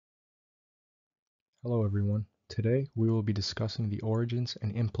Hello everyone. Today we will be discussing the origins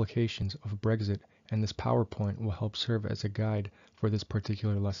and implications of Brexit, and this PowerPoint will help serve as a guide for this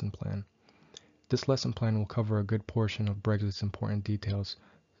particular lesson plan. This lesson plan will cover a good portion of Brexit's important details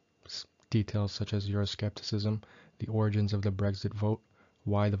such as Euroscepticism, the origins of the Brexit vote,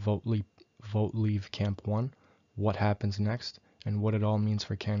 why the vote leave camp won, what happens next, and what it all means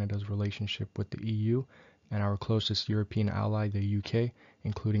for Canada's relationship with the EU and our closest European ally, the UK,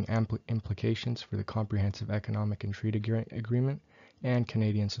 including implications for the Comprehensive Economic and Trade Agreement and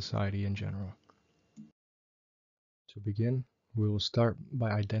Canadian society in general. To begin, we will start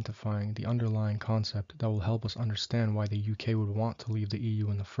by identifying the underlying concept that will help us understand why the UK would want to leave the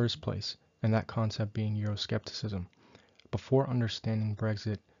EU in the first place, and that concept being Euroscepticism. Before understanding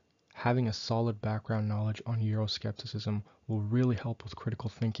Brexit, having a solid background knowledge on Euroscepticism will really help with critical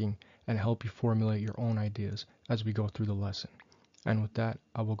thinking and help you formulate your own ideas as we go through the lesson. And with that,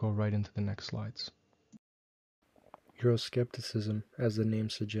 I will go right into the next slides. Euroscepticism, as the name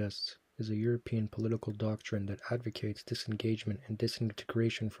suggests, is a European political doctrine that advocates disengagement and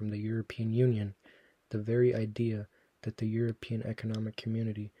disintegration from the European Union, the very idea that the European Economic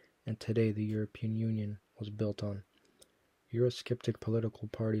Community and today the European Union was built on. Eurosceptic political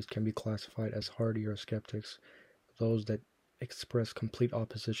parties can be classified as hard Eurosceptics, those that express complete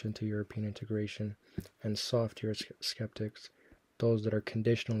opposition to European integration, and soft Eurosceptics, those that are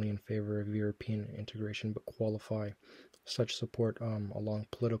conditionally in favor of European integration but qualify such support along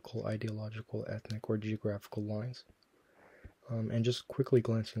political, ideological, ethnic, or geographical lines. And just quickly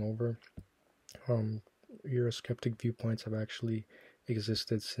glancing over, Eurosceptic viewpoints have actually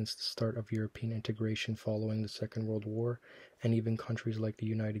existed since the start of European integration following the Second World War, and even countries like the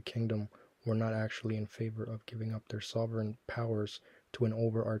United Kingdom were not actually in favor of giving up their sovereign powers to an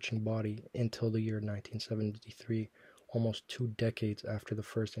overarching body until the year 1973, almost 2 decades after the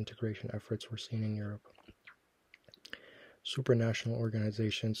first integration efforts were seen in Europe. Supranational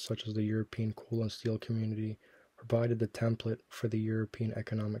organizations such as the European Coal and Steel Community provided the template for the European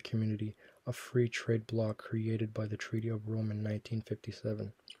Economic Community, a free trade bloc created by the Treaty of Rome in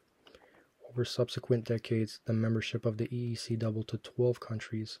 1957. Over subsequent decades, the membership of the EEC doubled to 12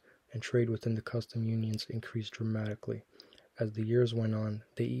 countries, and trade within the custom unions increased dramatically. As the years went on,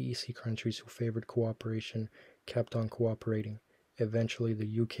 the EEC countries who favored cooperation kept on cooperating. Eventually,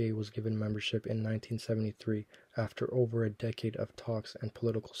 the UK was given membership in 1973 after over a decade of talks and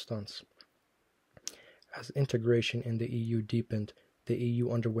political stunts. As integration in the EU deepened, the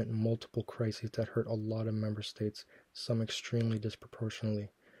EU underwent multiple crises that hurt a lot of member states, some extremely disproportionately.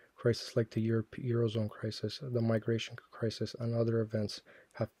 Crises like the Eurozone crisis, the migration crisis, and other events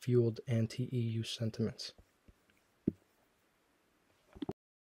have fueled anti-EU sentiments.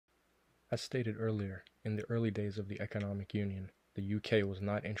 As stated earlier, in the early days of the Economic Union, the UK was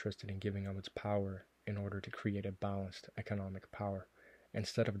not interested in giving up its power in order to create a balanced economic power.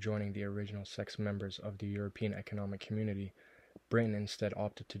 Instead of joining the original 6 members of the European Economic Community, Britain instead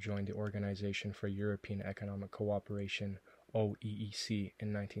opted to join the Organization for European Economic Cooperation, OEEC,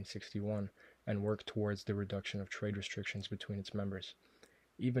 in 1961 and work towards the reduction of trade restrictions between its members.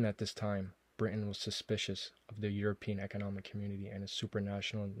 Even at this time, Britain was suspicious of the European Economic Community and its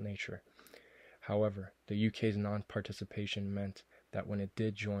supranational nature. However, the UK's non-participation meant that when it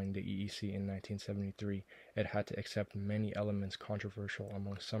did join the EEC in 1973, it had to accept many elements controversial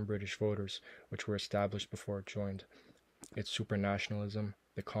among some British voters which were established before it joined. Its supranationalism,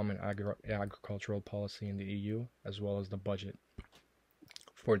 the common agricultural policy in the EU, as well as the budget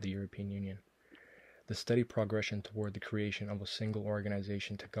for the European Union. The steady progression toward the creation of a single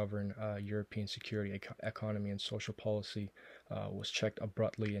organization to govern European security, economy, and social policy was checked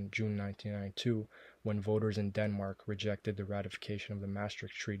abruptly in June 1992 when voters in Denmark rejected the ratification of the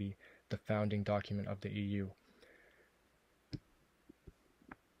Maastricht Treaty, the founding document of the EU.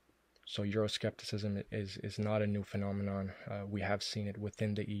 So Euroscepticism is not a new phenomenon. We have seen it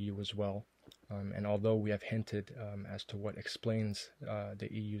within the EU as well. And although we have hinted as to what explains the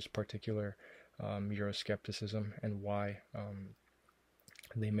EU's particular Euroscepticism and why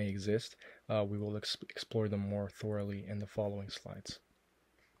they may exist, we will explore them more thoroughly in the following slides.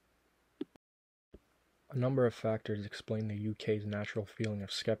 A number of factors explain the UK's natural feeling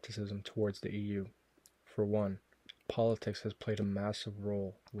of skepticism towards the EU. For one, politics has played a massive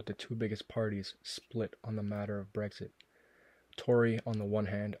role, with the 2 biggest parties split on the matter of Brexit. Tory, on the one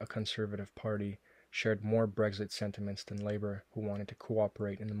hand, a conservative party, shared more Brexit sentiments than Labour, who wanted to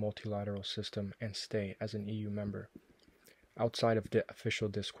cooperate in the multilateral system and stay as an EU member. Outside of the official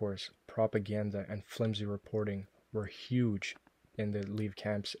discourse, propaganda and flimsy reporting were huge in the Leave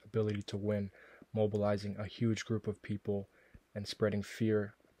camp's ability to win, mobilizing a huge group of people and spreading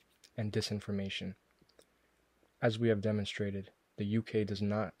fear and disinformation. As we have demonstrated, the UK does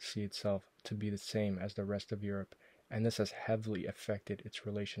not see itself to be the same as the rest of Europe, and this has heavily affected its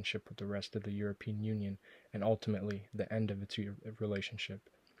relationship with the rest of the European Union and ultimately the end of its relationship.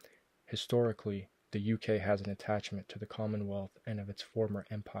 Historically, the UK has an attachment to the Commonwealth and of its former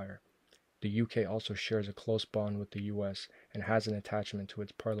empire. The UK also shares a close bond with the US and has an attachment to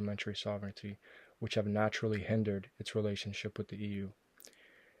its parliamentary sovereignty, which have naturally hindered its relationship with the EU.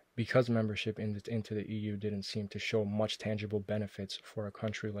 Because membership into the EU didn't seem to show much tangible benefits for a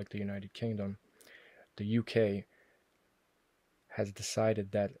country like the United Kingdom, the UK has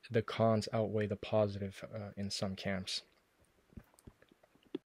decided that the cons outweigh the positive in some camps.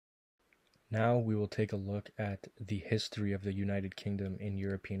 Now we will take a look at the history of the United Kingdom in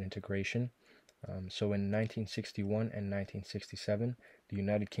European integration. So in 1961 and 1967, the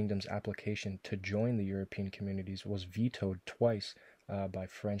United Kingdom's application to join the European communities was vetoed twice by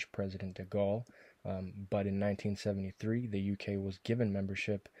French President de Gaulle, but in 1973 the UK was given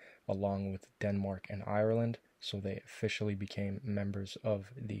membership along with Denmark and Ireland, so they officially became members of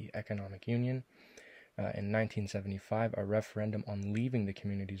the Economic Union. In 1975, a referendum on leaving the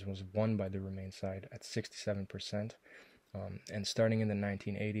communities was won by the Remain side at 67%, and starting in the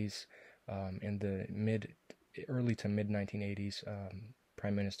 1980s, in the early to mid 1980s,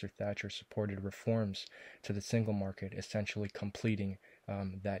 Prime Minister Thatcher supported reforms to the single market, essentially completing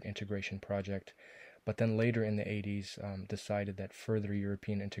that integration project. But then later in the 80s, decided that further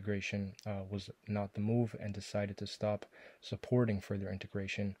European integration was not the move and decided to stop supporting further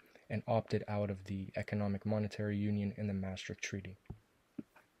integration and opted out of the Economic Monetary Union in the Maastricht Treaty.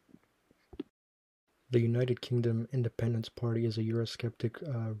 The United Kingdom Independence Party is a Eurosceptic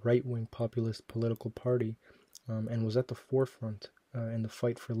right-wing populist political party and was at the forefront in the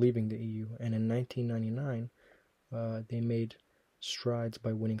fight for leaving the EU. And in 1999, they made strides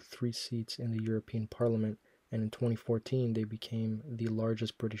by winning 3 seats in the European Parliament, and in 2014 they became the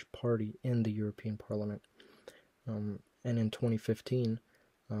largest British party in the European Parliament. And in 2015,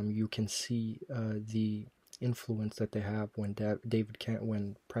 you can see the influence that they have when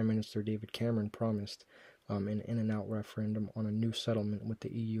when Prime Minister David Cameron promised an in-and-out referendum on a new settlement with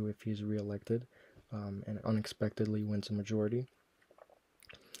the EU if he is re-elected, and unexpectedly wins a majority.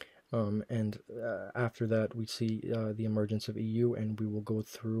 After that, we see the emergence of EU, and we will go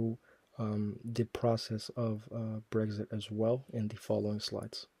through the process of Brexit as well in the following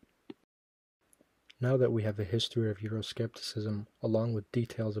slides. Now that we have a history of Euroscepticism, along with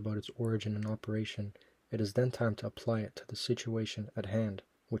details about its origin and operation, it is then time to apply it to the situation at hand,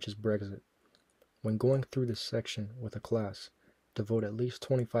 which is Brexit. When going through this section with a class, devote at least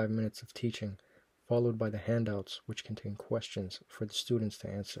 25 minutes of teaching, followed by the handouts which contain questions for the students to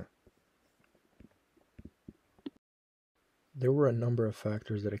answer. There were a number of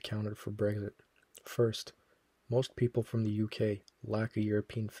factors that accounted for Brexit. First, most people from the UK lack a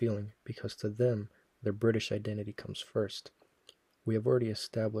European feeling because to them, their British identity comes first. We have already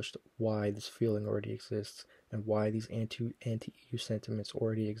established why this feeling already exists and why these anti-EU sentiments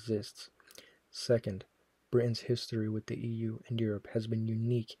already exists. Second, Britain's history with the EU and Europe has been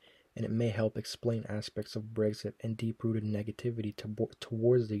unique, and it may help explain aspects of Brexit and deep-rooted negativity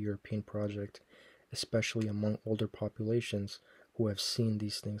towards the European project, especially among older populations who have seen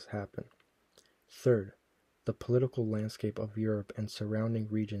these things happen. Third, the political landscape of Europe and surrounding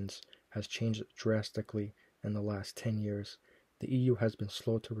regions has changed drastically in the last 10 years. The EU has been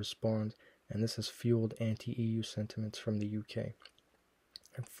slow to respond, and this has fueled anti-EU sentiments from the UK.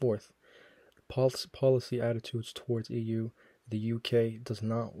 And fourth, policy attitudes towards EU. The UK does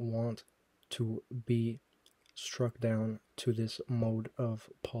not want to be struck down to this mode of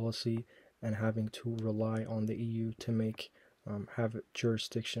policy and having to rely on the EU to have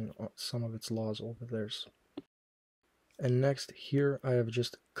jurisdiction on some of its laws over theirs. And next, here I have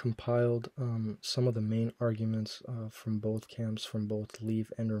just compiled some of the main arguments from both camps, from both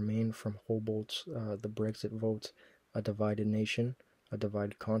Leave and Remain, from Hobolt's The Brexit Vote, A Divided Nation, A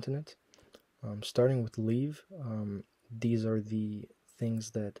Divided Continent. Starting with Leave, these are the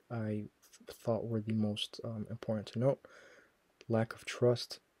things that I thought were the most important to note. Lack of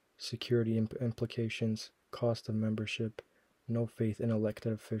trust, security implications, cost of membership, no faith in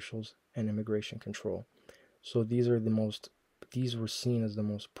elected officials, and immigration control. So these were seen as the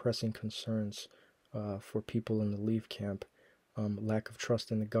most pressing concerns for people in the Leave camp. Lack of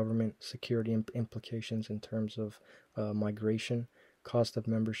trust in the government, security implications in terms of migration, cost of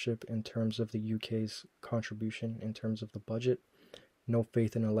membership in terms of the UK's contribution in terms of the budget, no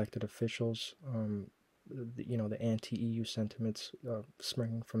faith in elected officials, the anti-EU sentiments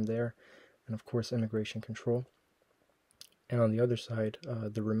springing from there, and of course immigration control. And on the other side,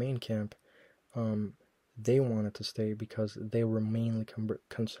 the Remain camp, They wanted to stay because they were mainly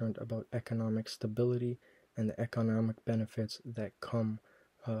concerned about economic stability and the economic benefits that come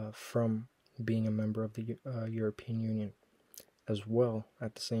from being a member of the European Union. As well,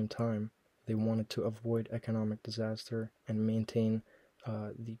 at the same time, they wanted to avoid economic disaster and maintain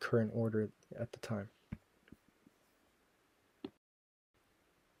the current order at the time.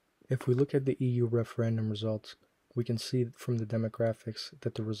 If we look at the EU referendum results, we can see from the demographics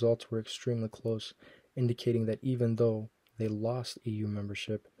that the results were extremely close, indicating that even though they lost EU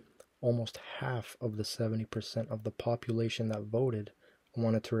membership, almost half of the 70% of the population that voted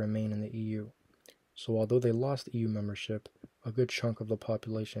wanted to remain in the EU. So although they lost EU membership, a good chunk of the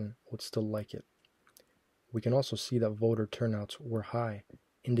population would still like it. We can also see that voter turnouts were high,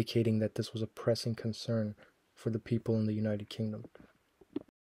 indicating that this was a pressing concern for the people in the United Kingdom.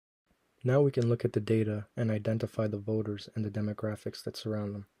 Now we can look at the data and identify the voters and the demographics that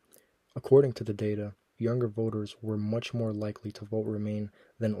surround them. According to the data, younger voters were much more likely to vote Remain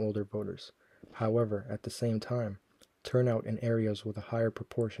than older voters. However, at the same time, turnout in areas with a higher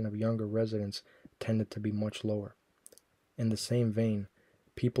proportion of younger residents tended to be much lower. In the same vein,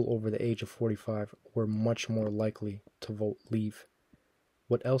 people over the age of 45 were much more likely to vote Leave.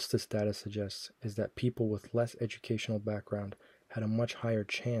 What else this data suggests is that people with less educational background had a much higher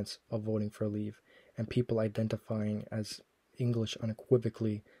chance of voting for Leave, and people identifying as English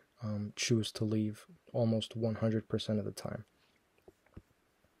unequivocally choose to Leave almost 100% of the time.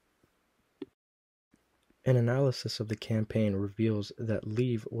 An analysis of the campaign reveals that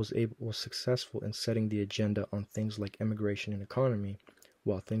Leave was successful in setting the agenda on things like immigration and economy,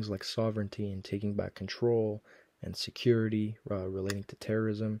 while things like sovereignty and taking back control and security relating to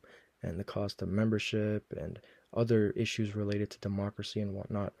terrorism and the cost of membership and other issues related to democracy and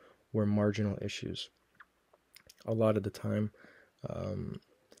whatnot were marginal issues. A lot of the time,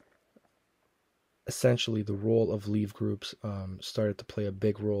 essentially the role of Leave groups started to play a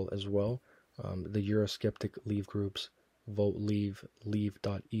big role as well. The Eurosceptic Leave groups, Vote Leave,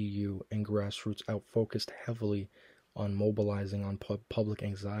 Leave.eu, and Grassroots outfocused heavily on mobilizing on public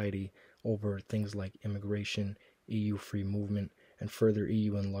anxiety over things like immigration, EU free movement, and further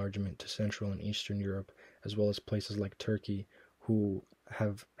EU enlargement to Central and Eastern Europe, as well as places like Turkey, who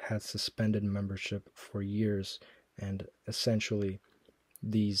have had suspended membership for years, and essentially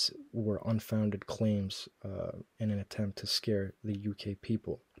these were unfounded claims in an attempt to scare the UK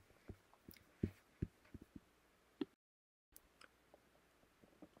people.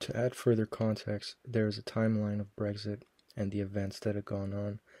 To add further context, there is a timeline of Brexit and the events that have gone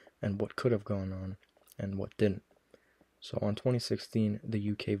on, and what could have gone on, and what didn't. So on 2016,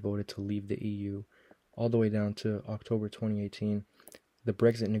 the UK voted to leave the EU. All the way down to October 2018, the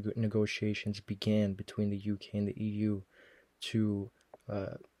Brexit negotiations began between the UK and the EU to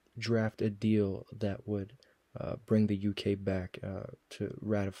draft a deal that would bring the UK back to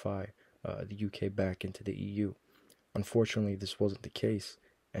ratify the UK back into the EU. Unfortunately, this wasn't the case,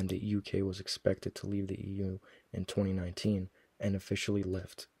 and the UK was expected to leave the EU in 2019 and officially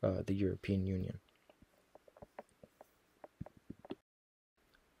left the European Union.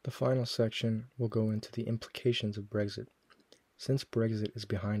 The final section will go into the implications of Brexit. Since Brexit is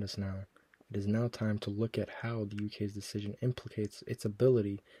behind us now, it is now time to look at how the UK's decision implicates its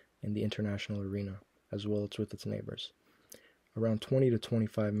ability in the international arena, as well as with its neighbours. Around 20 to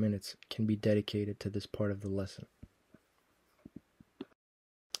 25 minutes can be dedicated to this part of the lesson.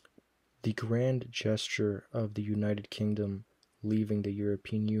 The grand gesture of the United Kingdom leaving the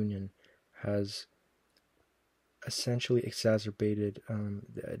European Union has essentially exacerbated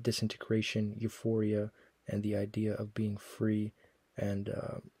disintegration, euphoria, and the idea of being free, and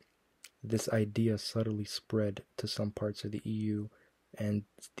this idea subtly spread to some parts of the EU, and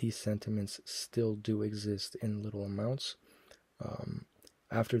these sentiments still do exist in little amounts.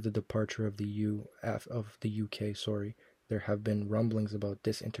 After the departure of the UK, there have been rumblings about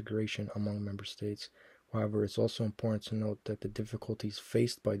disintegration among member states. However, it's also important to note that the difficulties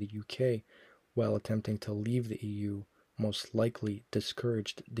faced by the UK while attempting to leave the EU most likely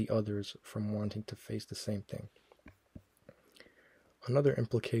discouraged the others from wanting to face the same thing. Another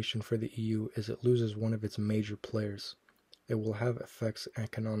implication for the EU is it loses one of its major players. It will have effects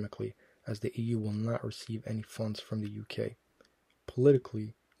economically, as the EU will not receive any funds from the UK.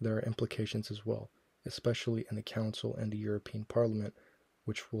 Politically, there are implications as well, especially in the Council and the European Parliament,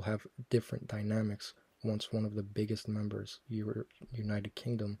 which will have different dynamics once one of the biggest members, United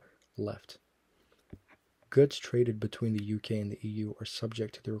Kingdom, left. Goods traded between the UK and the EU are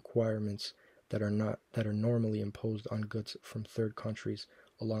subject to the requirements that are normally imposed on goods from third countries,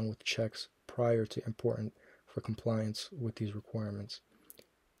 along with checks prior to import for compliance with these requirements.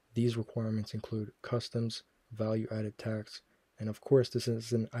 These requirements include customs, value-added tax, and of course this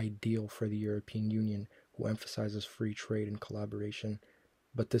isn't ideal for the European Union, who emphasizes free trade and collaboration,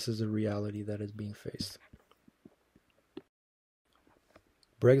 but this is a reality that is being faced.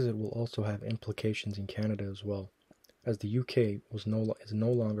 Brexit will also have implications in Canada as well. As the UK is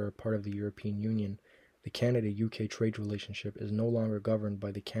no longer a part of the European Union, the Canada-UK trade relationship is no longer governed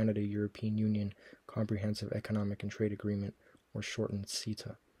by the Canada-European Union Comprehensive Economic and Trade Agreement, or shortened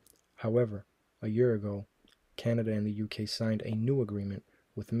CETA. However, a year ago, Canada and the UK signed a new agreement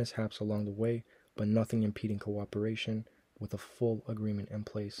with mishaps along the way, but nothing impeding cooperation, with a full agreement in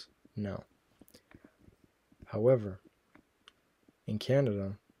place now. However, in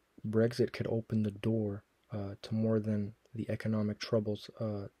Canada, Brexit could open the door to more than the economic troubles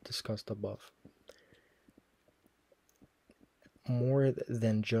discussed above. More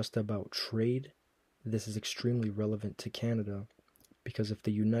than just about trade, this is extremely relevant to Canada, because if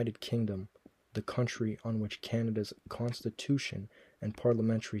the United Kingdom, the country on which Canada's constitution and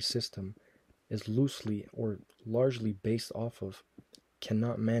parliamentary system is loosely or largely based off of,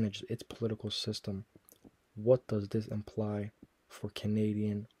 cannot manage its political system, what does this imply for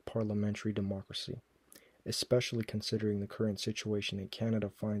Canadian parliamentary democracy, especially considering the current situation that Canada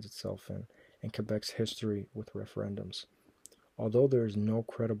finds itself in and Quebec's history with referendums? Although there is no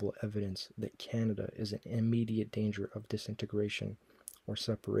credible evidence that Canada is in immediate danger of disintegration or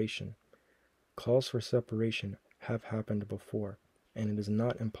separation, calls for separation have happened before, and it is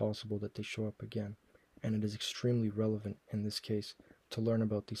not impossible that they show up again, and it is extremely relevant in this case to learn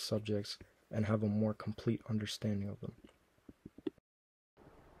about these subjects and have a more complete understanding of them.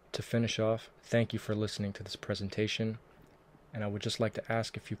 To finish off, thank you for listening to this presentation, and I would just like to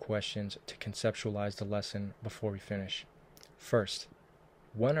ask a few questions to conceptualize the lesson before we finish. First,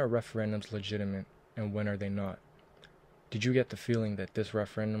 when are referendums legitimate and when are they not? Did you get the feeling that this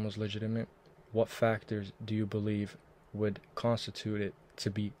referendum was legitimate? What factors do you believe would constitute it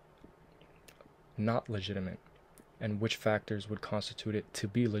to be not legitimate? And which factors would constitute it to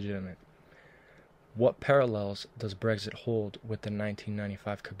be legitimate? What parallels does Brexit hold with the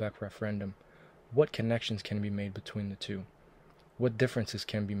 1995 Quebec referendum? What connections can be made between the two? What differences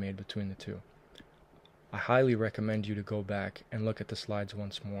can be made between the two? I highly recommend you to go back and look at the slides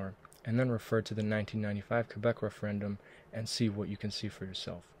once more, and then refer to the 1995 Quebec referendum and see what you can see for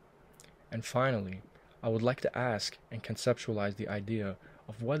yourself. And finally, I would like to ask and conceptualize the idea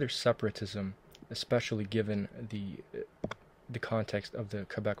of whether separatism, especially given the context of the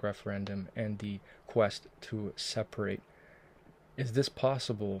Quebec referendum and the quest to separate, is this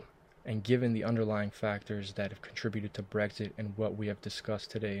possible, and given the underlying factors that have contributed to Brexit and what we have discussed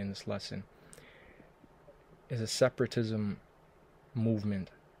today in this lesson, is a separatism movement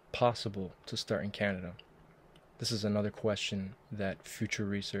possible to start in Canada? This is another question that future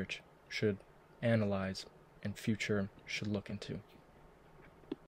research should analyze and future should look into.